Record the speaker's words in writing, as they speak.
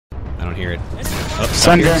I don't hear it. Oh, stop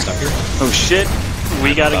Thunder. here, stop here. Oh shit.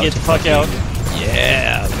 We gotta get the fuck out.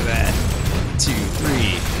 Yeah, look at that. 2, 3.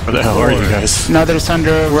 Where the hell are you guys? Another Sunder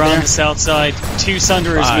over We're on there. the south side. 2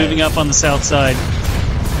 Sunderers 5. moving up on the south side.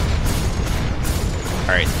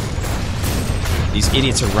 Alright. These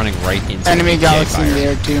idiots are running right into Enemy the Galaxy fire.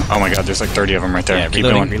 there too. Oh my god, there's like 30 of them right there. Yeah, Keep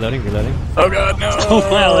reloading, going. reloading. Oh god, no!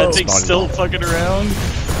 Oh wow, that thing's Spotted still ball. fucking around.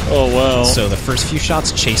 Oh wow. So the first few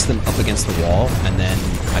shots chased them up against the wall, and then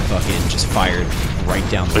I fucking just fired right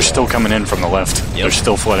down the They're wall. still coming in from the left. Yep. They're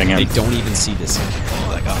still flooding in. They don't even see this. Oh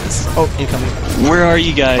my god, this is... Oh, incoming. Where are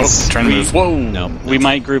you guys? Oh, trying to move. Whoa! No. We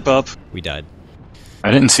might group up. We died.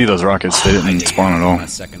 I didn't see those rockets. They didn't spawn at all.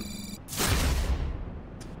 Last second.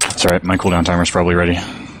 It's alright, my cooldown timer's probably ready.